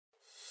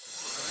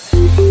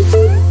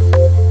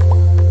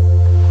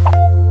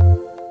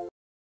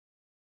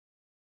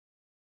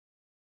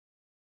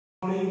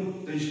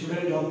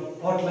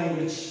What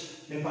language?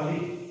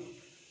 Nepali.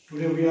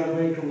 Today we are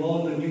going to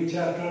learn a new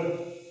chapter.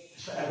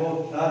 It's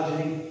about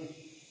Darjeeling.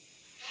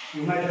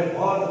 You might have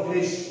heard the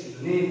place,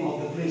 the name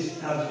of the place,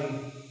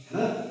 Darjeeling.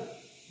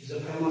 It's a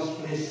famous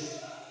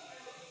place.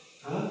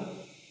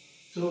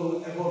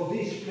 So about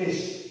this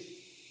place,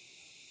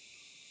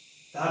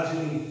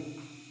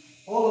 Darjeeling,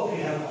 all of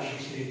you have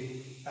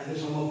obviously, and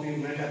some of you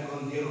might have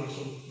gone there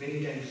also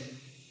many times.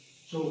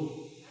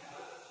 So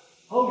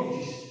how it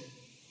is,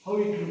 how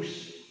it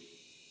looks.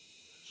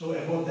 So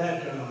about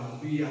that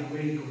we are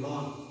going to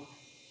learn.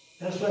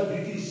 That's why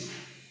British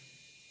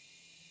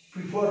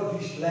prefer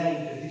this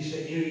land, this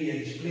area,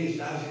 this place,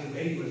 Darjeeling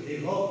very much. They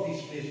love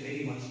this place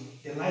very much.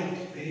 They liked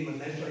it very much.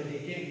 That's why they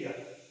came here.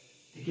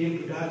 They came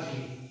to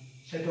Darjeeling,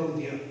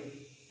 settled there.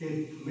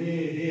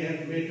 They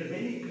have made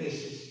many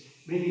places,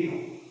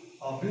 many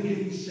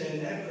buildings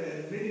and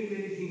many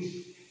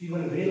things.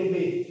 Even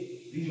railway,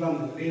 this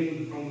one rail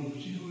from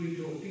Siliguri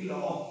to Tila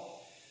up.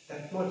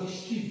 That much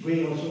steep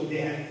way also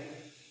they have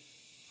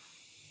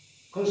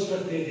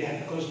constructed. They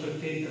have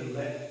constructed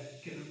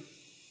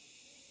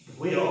the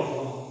way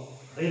of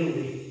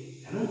railway.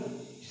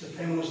 It's a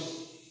famous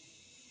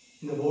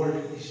in the world.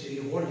 It's in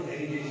the World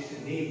Heritage. The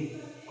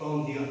name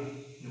come there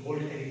in the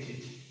World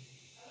Heritage.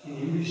 In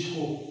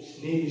UNESCO,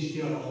 its name is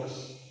there. Our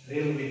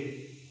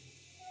railway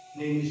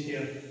name is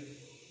there.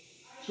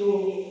 So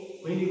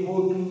when you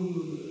go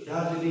to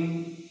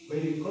Darjeeling,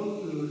 when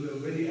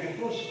you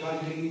approach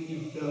Darjeeling,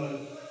 if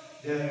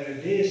the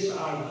days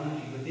are good,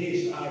 if the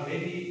days are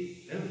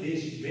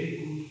days is very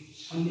good,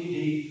 sunny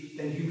day,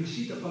 then you will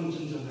see the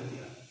Kanchenjunga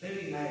there.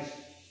 Very nice,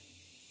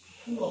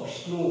 full of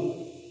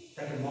snow,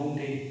 that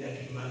mountain, that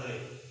Himalaya.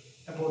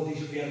 About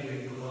this we are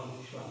going to learn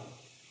this one.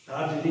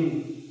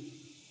 Darjeeling.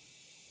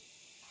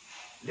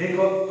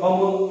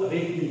 Kamal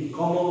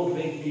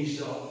Rekmi is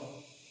the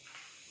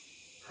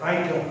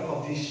writer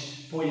of this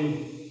poem.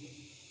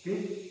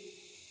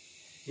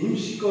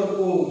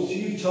 हिमशिखरको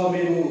शिर छ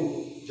मेरो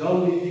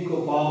जलनिधिको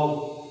भाव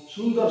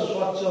सुन्दर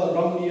स्वच्छ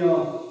रम्य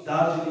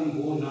दार्जिलिङ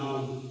हो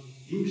नाम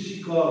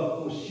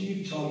हिमशिखरको शिर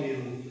छ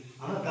मेरो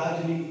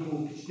दार्जिलिङ को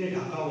किसने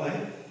ढका हुआ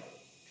है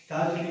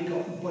दार्जिलिङ का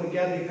ऊपर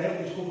क्या देखा है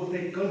उसको बोलते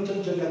हैं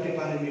कंचनजंगा के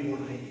बारे में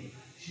बोल रही है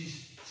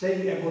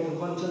saying about the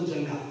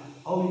Kanchenjunga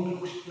how it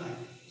looks like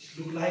it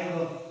looks like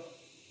a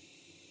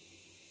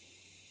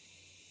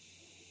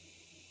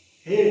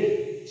head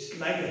it's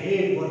like a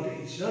head but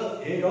it's a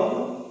head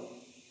of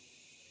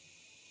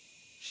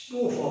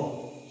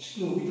snowfall,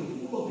 snow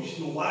with full of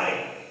snow,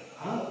 white,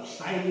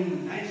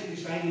 shining, nicely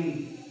shining,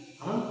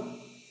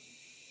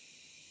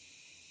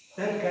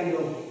 that kind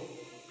of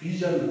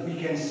vision we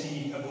can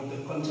see about the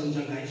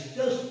Kanchenjunga. It's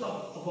just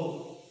up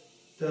above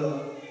the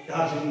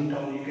Darjeeling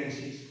town. You can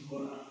see,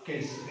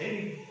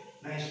 very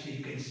nicely.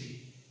 You can see,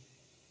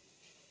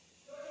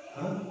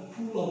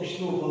 full of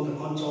snow called the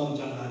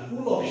Kanchenjunga,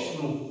 full of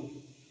snow.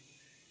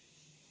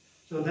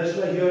 So that's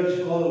why here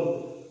it's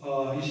called.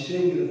 He's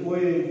saying the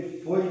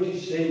poet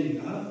is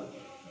saying,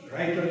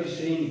 writer is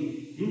saying,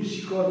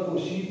 Himshikhar को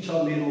सिर छ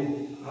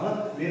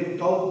मेरो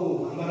टाउको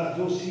हमारा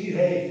जो सिर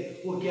है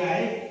वो क्या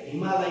है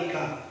हिमालय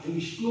का जो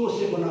स्नो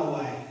से बना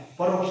हुआ है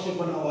बर्फ से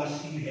बना हुआ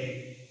सिर है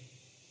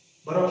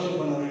बर्फ से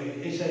बना हुआ है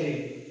ऐसा है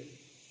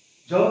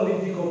जब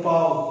निधि को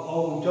पाओ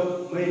और जब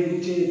मैं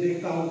नीचे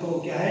देखता हूँ तो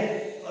क्या है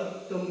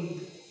एकदम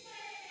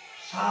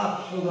साफ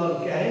सुंदर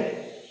क्या है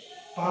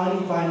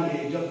पानी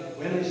है जब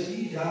when I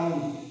see down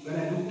when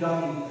I look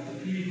down at the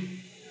feet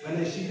when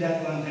I see that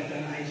one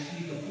then I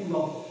see the full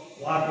of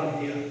water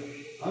there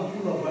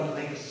full of water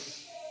like a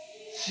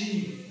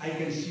sea. I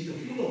can see the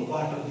full of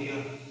water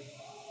there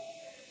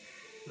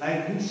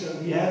like this.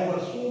 We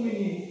have so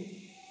many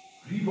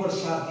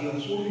rivers are there,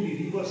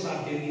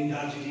 in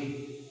Darjeeling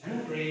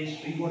and friends,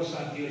 rivers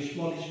are there,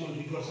 small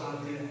rivers are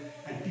there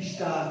and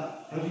Tista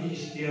Ravi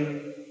is there.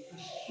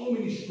 So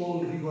many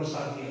small rivers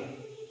are there.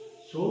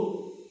 So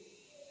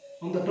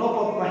on the top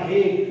of my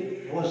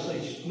head was a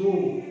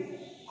snow,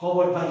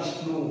 covered by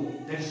snow.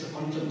 That's the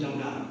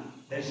Kanchenjunga.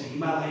 That's the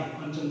Himalaya,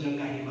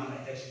 Kanchenjunga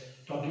Himalaya. That's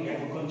talking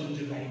about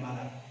Kanchenjunga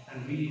Himalaya. And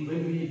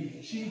when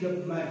we see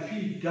my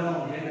feet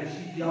down, when I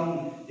sit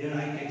down, then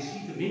I can see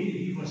the many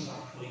rivers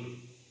are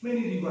flowing.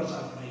 Many rivers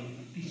are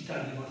flowing. Tista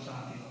rivers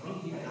are there,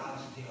 Rhenock are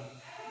there.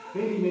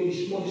 Many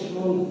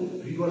small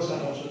rivers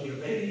are also there.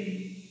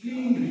 Very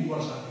clean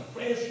rivers are there.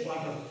 Fresh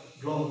water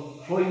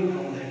flowing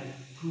from that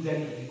through that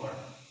river.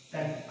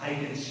 That I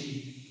can see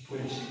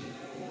when see.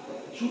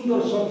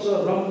 Sundar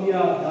Swachha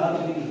Ramya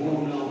Darjeeling ho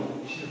now.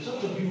 It's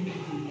such a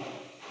beautiful.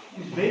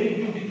 It's very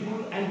beautiful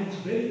and it's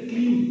very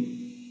clean.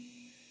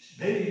 It's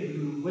very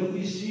when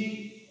we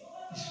see,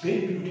 it's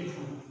very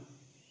beautiful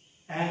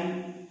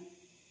and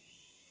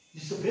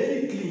it's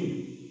very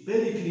clean,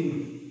 very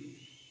clean.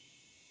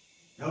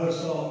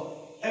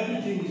 Also,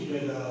 everything is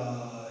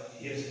well.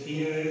 Yes,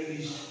 air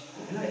is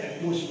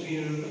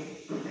atmosphere,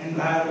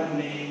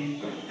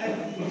 environment,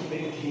 everything is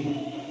very clean.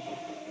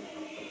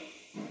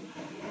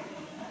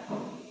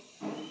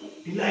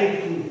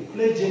 Delightful,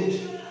 pleasant.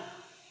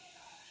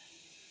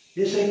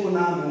 यसैको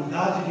नाम हो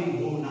दार्जिलिङ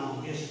हो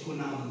नाम यसको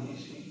नाम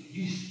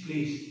this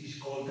place is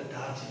called the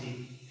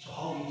Darjeeling. So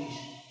how it is?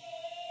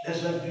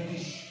 That's why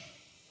British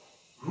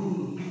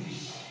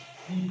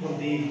people,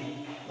 they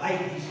like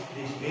this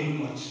place very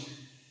much.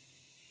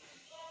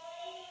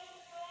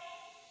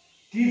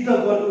 तीर्थ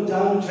गर्नु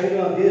जानु छैन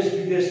देश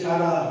विदेश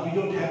टाढा. We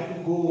don't have to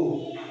go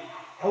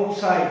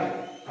outside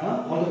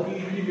for the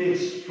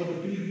pilgrimage. For the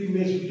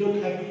pilgrimage, we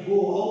don't have to go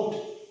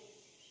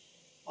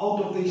out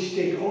of the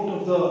state, out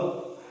of the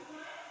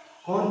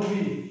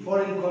country,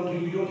 foreign country.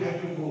 We don't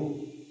have to go.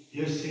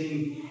 They are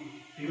saying,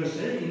 because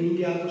in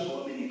India, there are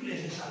so many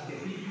places are there.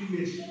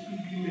 Pilgrimage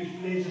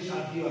places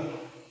are there.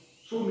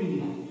 So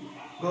many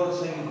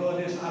gods and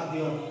goddesses are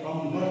there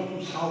from north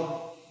to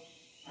south.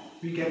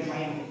 We can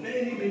find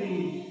many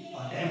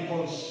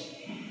temples,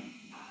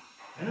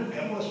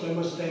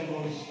 famous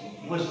temples,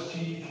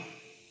 masjid.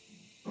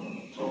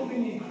 So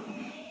many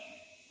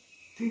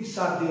things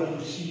are there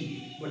to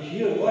see. But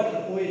here, what the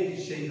poet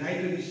is saying,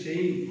 writer is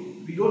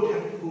saying, we don't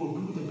have to go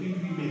do the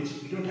pilgrimage.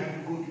 We don't have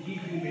to go to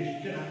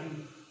pilgrimage. We don't have to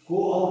go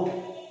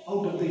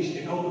out of the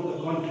state, out of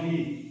the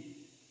country.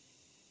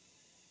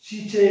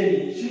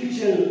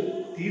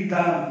 Silchel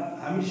Tirtham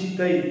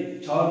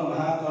Hamisitai Chal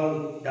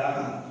Mahakal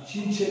Dada.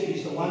 Silchel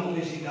is the one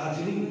place in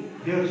Darjeeling.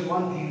 There is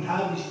one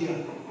Tirtham is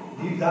there.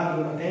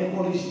 Tirtham, the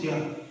temple is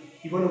there.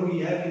 Even we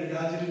have in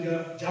Darjeeling,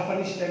 the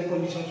Japanese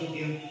temple is also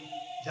there.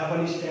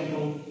 Japanese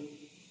temple.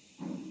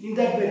 In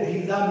that way,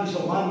 Tirtham is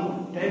the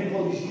one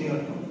temple is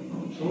there.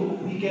 So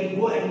we can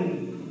go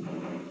and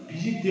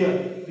visit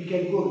there. We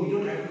can go. We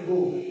don't have to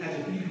go as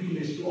a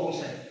pilgrimage to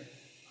outside.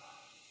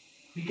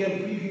 We can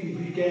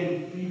pilgrimage,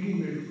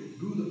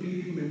 do the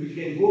pilgrimage. We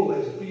can go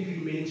as a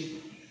pilgrimage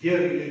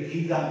there in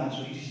Tirtham.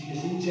 So it is in the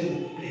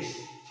Silchel place.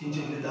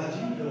 Silchel,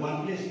 Darjeeling, the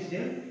one place is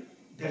there.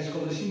 That's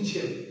called the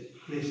Silchel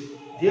place.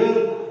 There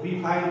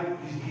we find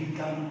this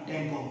Tirtham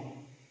temple.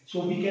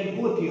 So we can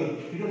go there.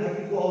 We don't have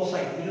to go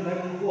outside. We don't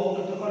have to go out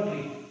of the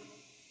country.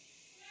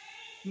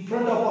 In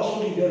front of us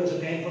only there is a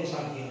temples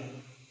are there.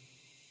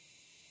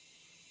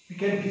 We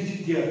can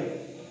visit there.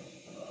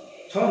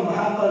 So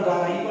Mahakal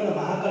Dara, even a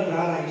Mahakal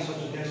Dara is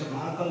also there's a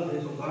Mahakal,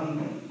 there's a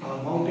one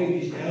mountain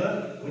is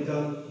there with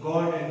a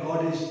god and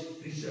goddess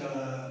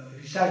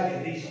reside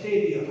there. They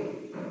stay there.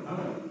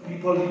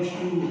 People used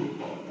to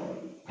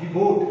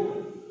devote.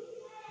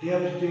 They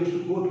used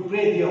to go to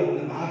pray there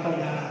with the Mahakal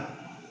Dara.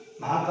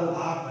 Mahakal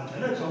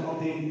Bhag, some of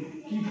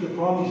them keep the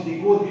promise. They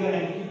go there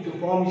and keep the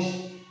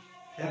promise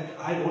that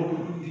I want to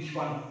do this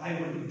one. I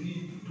want to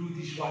do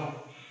this one.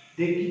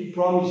 They keep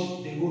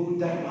promise. They go to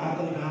that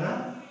Mahakal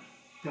Dara,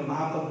 the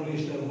Mahakal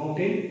place, the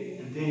mountain,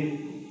 and they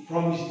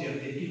promise there.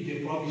 They keep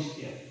their promise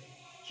there.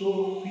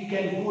 So we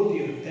can go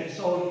there. That's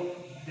our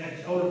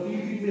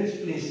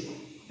pilgrimage place.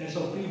 That's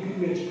our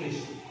pilgrimage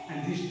place.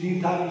 And this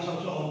Tirtham is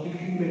also our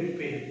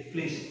pilgrimage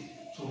place.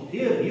 So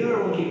here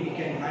only we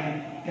can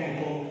find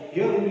temple.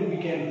 Here only we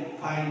can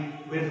find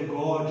where the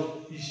God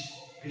is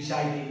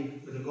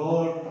residing. Where the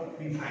God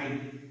we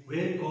find.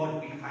 Where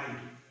God we find.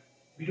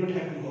 We don't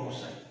have to go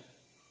outside.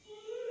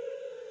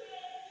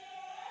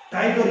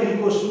 Tiger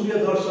हिलको Surya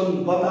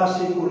Darshan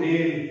बतासेको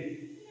rail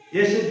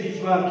यसै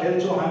बीचमा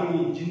खेल्छौं हामी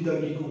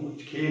जिन्दगीको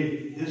खेल.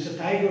 There's a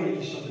tiger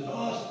hill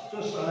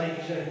just like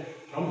I said,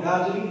 from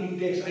Darjeeling it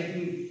takes I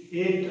think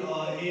 8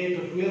 or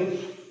 12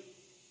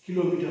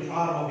 kilometers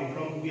far away.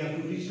 We have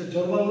to reach the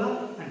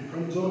Jorballa, and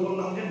from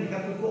Jorballa then we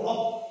have to go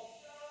up.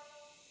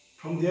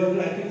 From there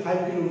I think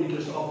 5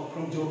 kilometers up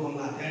from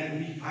Jorballa. Then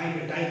we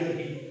find a tiger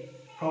hill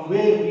from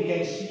where we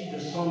can see the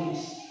sun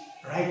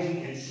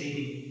rising and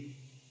setting.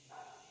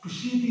 To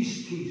see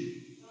these things,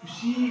 to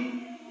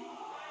see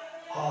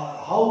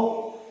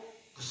how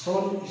the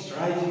sun is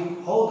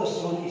rising, how the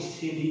sun is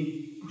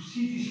setting, to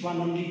see this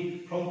one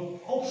only from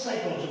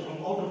outside also,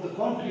 from out of the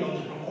country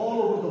also, from all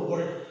over the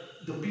world,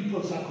 the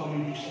peoples are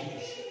coming to see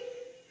this.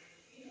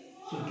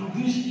 So to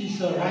this is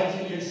the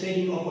rising and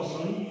setting of a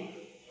sun.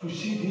 To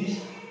see this,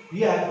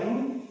 we have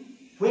to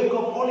wake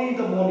up early in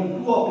the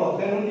morning, 2 o'clock,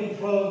 then only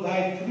from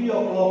by 3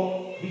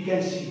 o'clock we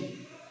can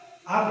see.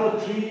 After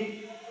 3,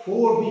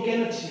 4 we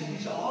cannot see.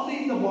 It's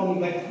only in the morning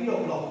by 3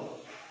 o'clock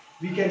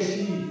we can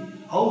see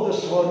how the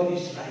sun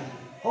is rising,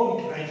 how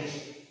it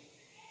rises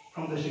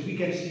from the sea. We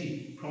can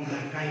see from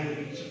that time.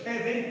 It's a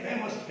very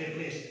famous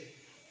place,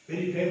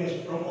 very famous.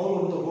 From all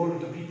over the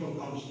world the people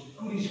comes,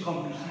 tourists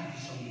come to see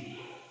this only.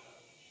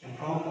 And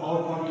from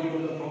our country,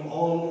 from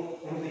all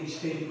over the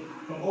state,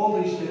 from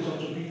all the states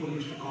also people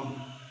used to come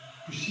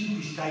to see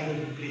this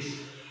tiger place.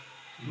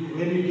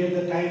 When you get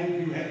the time,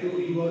 you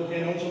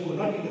can also go,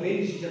 not in the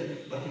rainy season,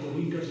 but in the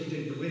winter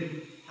season, the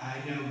wind,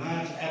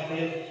 March,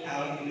 April,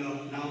 now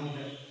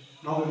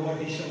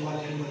November, December,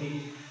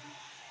 January.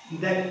 In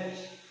that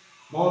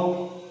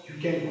month, you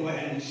can go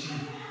and see.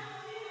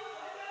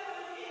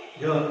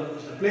 There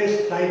is a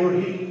place, Tiger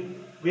Hill,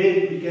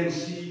 where we can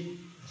see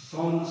the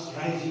suns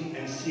rising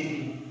and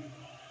setting.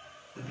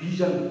 The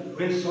vision,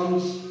 when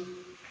suns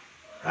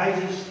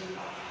rises,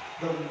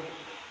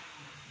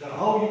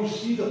 how you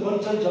see the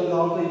Kanchanjunga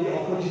on the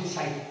opposite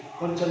side,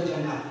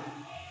 Kanchanjunga,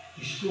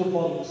 the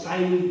snowfall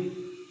shining,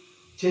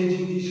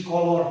 changing this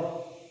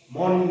color,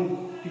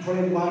 morning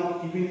different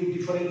one, evening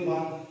different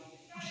one.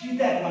 To see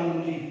that one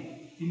only,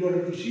 in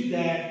order to see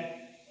that,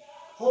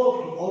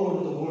 all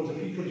over the world the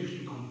people used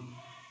to come.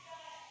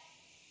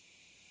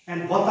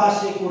 And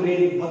Batase ko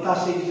rain,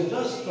 Batase is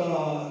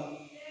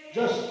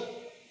just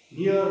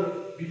near,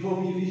 before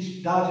we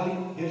reach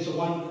Darjeeling, there is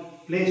one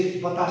place,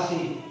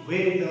 Batase,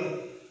 where it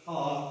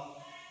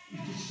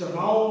is a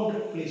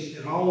round place,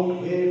 the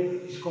round where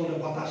it's called a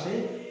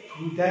Batase.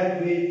 Through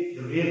that way,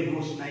 the rail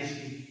goes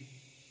nicely.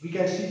 We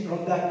can see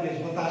from that place,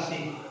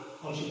 Batase.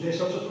 Also,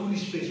 there's also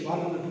tourist place, one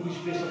of the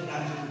tourist place of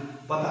Darjeeling,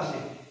 Batase.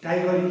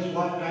 Tiger is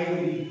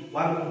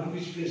one of the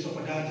tourist place of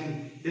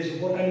Darjeeling. There's a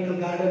botanical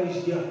garden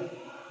is there.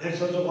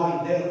 There's also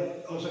one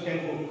there, also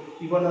can go.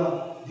 Even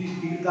this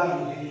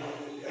Girdar is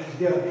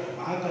there,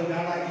 Mahakal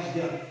is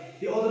there.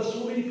 The other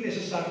so many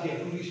places are there,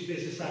 tourist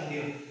places are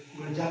there.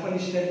 Even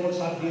Japanese temples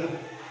are there.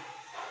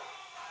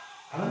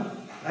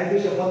 Like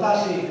there's a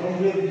Batase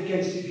from where we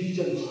can see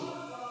visions.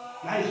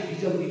 Nice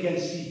vision we can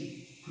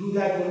see. Through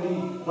that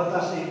only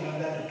Batase,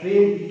 that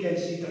train we can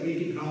see to make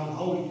it round,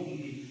 how it will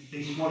be,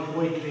 the small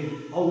toy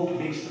train, how it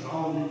makes the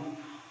round.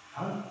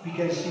 We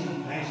can see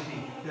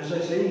nicely. That's why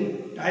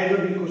saying,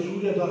 Tiger because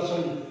Surya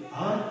Darshan,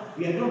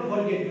 we don't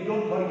forget,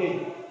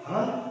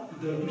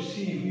 to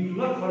see, we will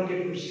not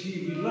forget to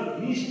see, we will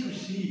not miss to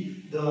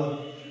see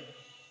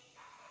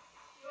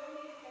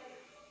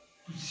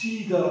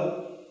the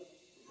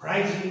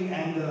rising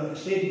and the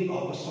setting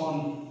of the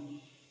sun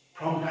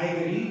from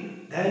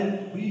Tigeri.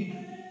 Then we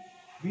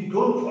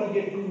don't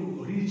forget to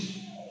reach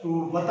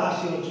to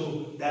Batase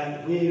also,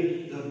 that where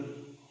the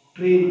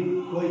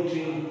toy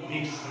train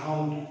makes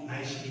sound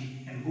nicely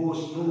and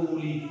goes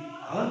slowly,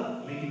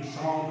 making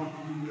sound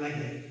like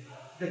that. Is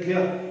that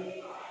clear?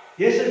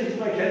 Yes, sir, this is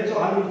my खेल छ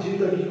हामी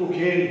जिन्दगीको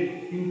खेल.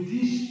 In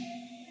this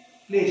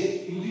place,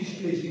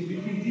 in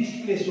between this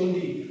place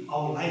only,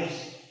 our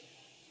lives,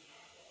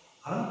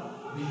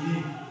 we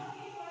live.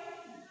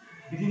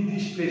 Within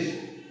this place,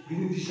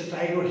 within this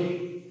Tiger Hill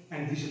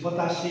and this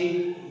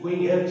Batase, going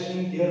here,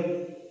 seeing there,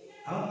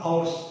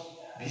 our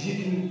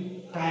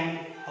visiting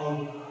time,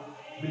 our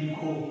will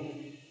go,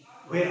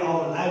 where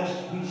our lives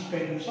we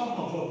spend. Some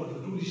of our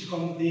tourists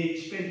come, they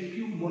spend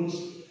few months,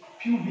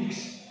 few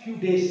weeks, few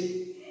days.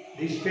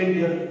 They spend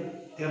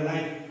their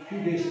life,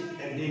 few days,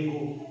 and they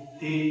go.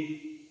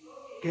 They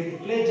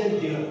get pleasure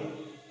there.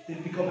 They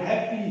become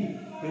happy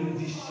when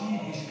they see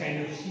this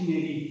kind of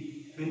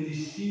scenery, when they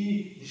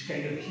see this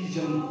kind of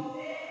vision.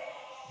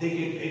 They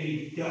get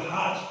very, their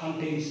hearts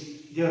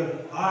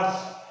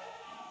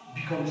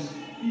becomes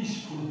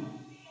peaceful.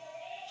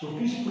 So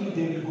peacefully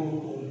they will go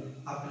home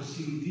after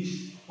seeing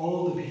this,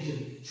 all the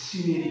vision,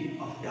 scenery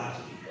of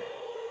Darjeeling.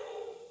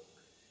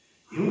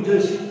 हिउँझै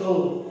शीतल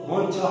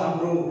मन छ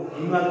हाम्रो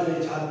हिमालय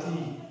छाती.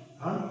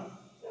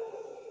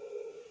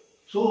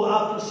 So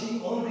after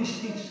seeing all these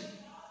things,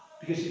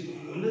 because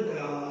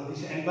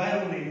this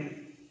environment,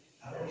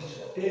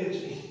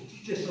 it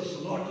teaches us a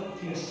lot of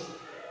things.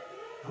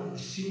 The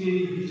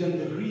scenery, vision,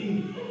 the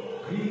green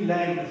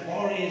land, the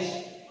forest.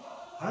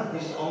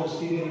 This all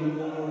scenery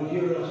over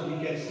here also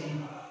we can see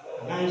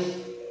nice,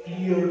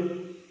 clear,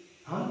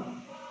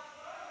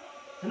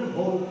 and a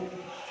whole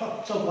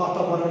such a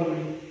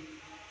वातावरण.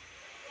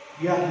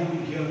 We are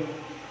living here,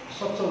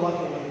 such a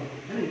watermelon,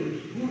 and it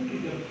is good to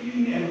the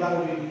clean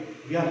environment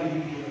we are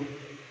living here.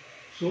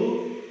 So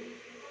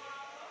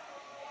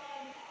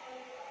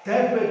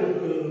that way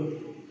the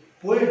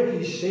poet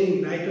is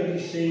saying, writer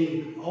is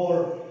saying,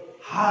 our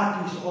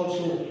heart is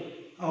also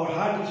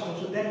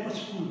that much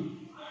full,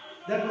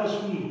 that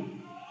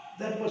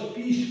much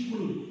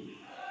peaceful,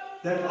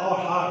 that our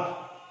heart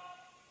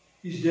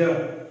is there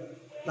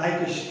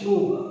like a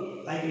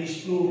snow,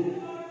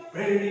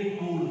 very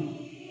cool.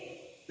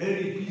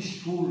 Very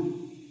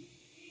peaceful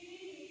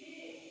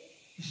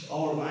is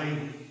our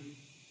mind,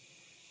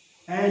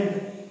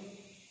 and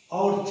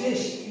our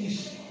chest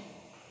is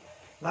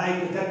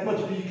like that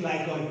much big,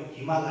 like a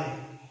Himalaya.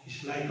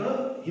 It's like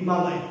a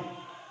Himalaya.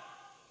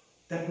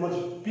 That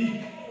much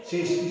big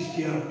chest is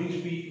there.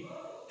 We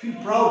feel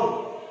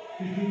proud.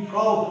 We feel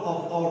proud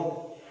of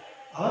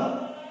our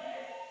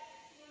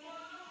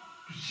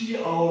to see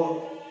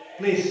our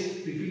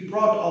place. We feel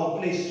proud of our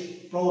place.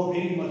 Proud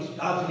very much.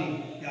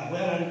 Darjeeling. Yeah,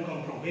 where are you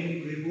come from? When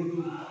you go to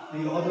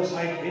the other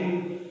side,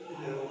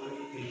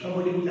 if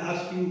somebody will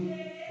ask you,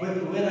 where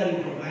are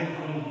you from? I am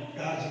from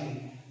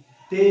Darjeeling.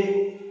 They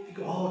think,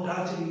 oh,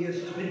 Darjeeling, yes,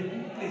 it's a very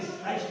good place,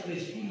 nice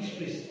place, foolish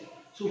place.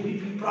 So we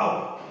feel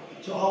proud.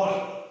 So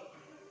our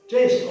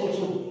chest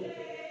also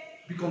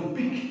become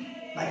big,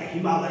 like a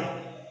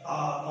Himalaya,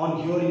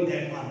 on hearing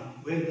that one.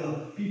 When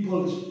the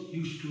people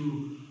used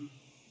to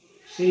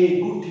say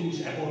good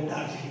things about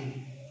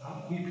Darjeeling,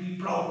 we feel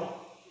proud.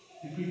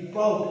 We feel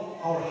proud,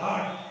 our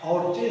heart,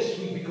 our chest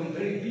will become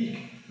very big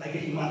like a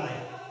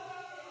Himalaya.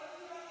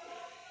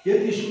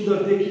 Yeti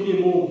sundar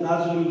dekhine mo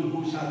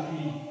Darjeeling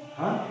sathi.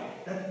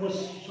 That was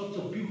such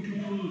a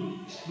beautiful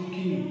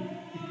looking.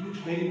 It looks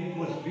very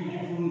much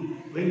beautiful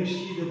when you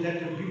see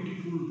that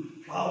beautiful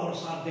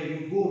flowers are there.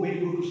 When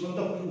you go to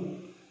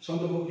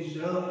Sandapur is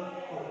a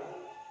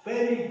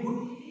very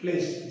good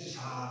place, which is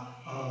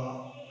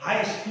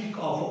highest peak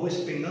of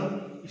West Bengal,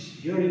 is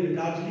here in the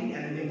Darjeeling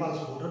and Nepal's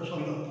border,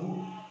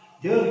 Sandakpur.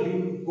 There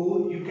you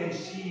go, you can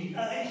see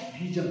nice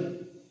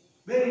vision,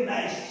 very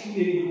nice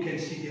scenery you can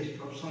see there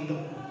from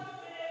Sandakpur.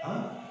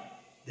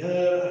 There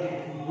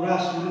are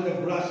grass, the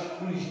grass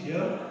pool is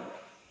there.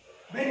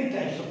 Many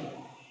types of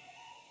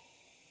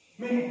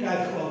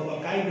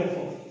kind of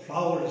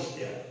flowers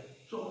there.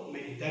 So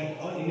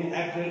that in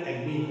April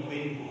and May,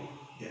 very good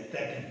there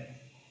that time.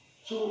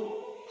 So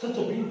such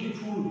a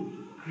beautiful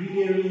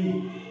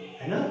greenery,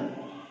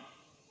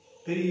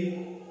 very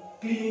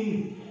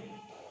clean.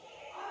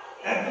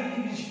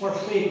 Everything is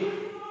perfect.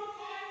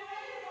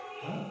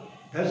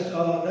 That's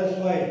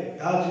why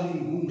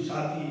Darjeeling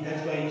Sati.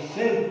 That's why he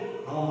said,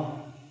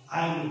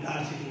 I am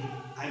Darjeeling.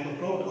 I am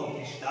proud of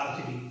this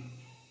Darjeeling.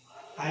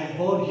 I am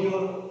born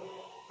here.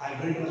 I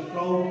am very much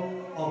proud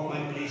of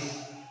my place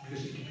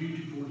because it is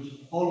beautiful.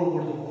 All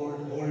over the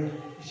world,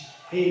 its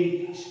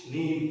fame, its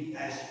name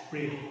has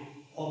spread to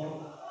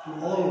all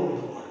over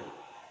the world.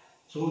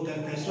 So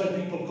that's why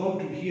people come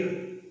to here.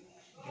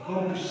 They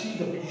come to see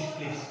this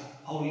place,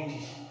 how it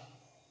is.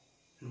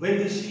 And when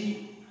they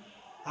see,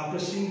 after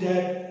seeing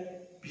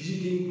that,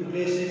 visiting the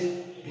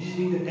places,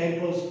 visiting the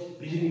temples,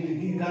 visiting the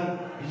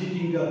Tirthan,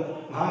 visiting the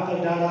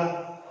Mahakal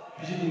Dada,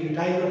 visiting the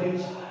Tiger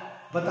Hills,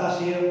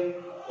 Batasir,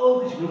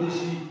 all this when they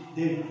see,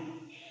 they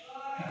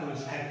become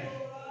happy.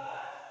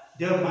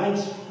 Their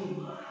minds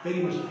become very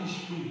much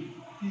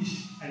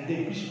peace, and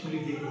they peacefully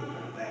they go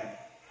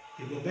back.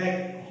 They go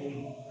back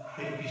home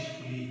very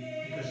peacefully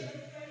because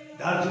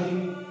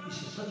Darjeeling is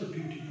such a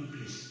beautiful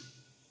place.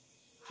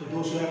 So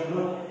those who have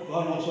not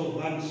gone also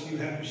once, you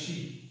have to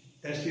see.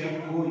 That's you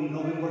have to go in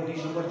November,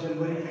 December,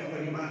 January,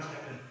 February, March,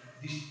 April.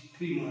 These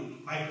 3 months,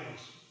 5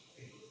 months.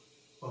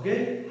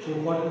 Okay? So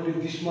what we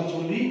do this much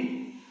only.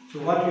 So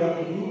what you have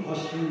to do,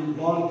 first to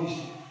learn this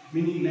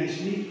meaning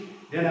nicely.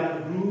 Then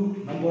after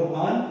do number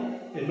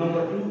 1 and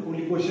number 2,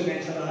 only question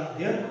answer are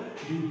there.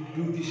 You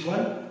do this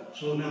one.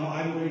 So now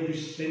I am going to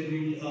send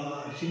you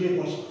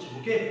syllabus also,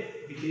 okay?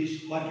 Which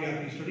is what you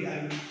have to study.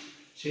 I will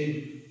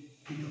send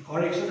with the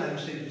correction. I will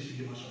send the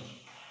syllabus also.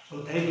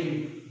 So thank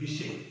you. Be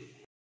safe.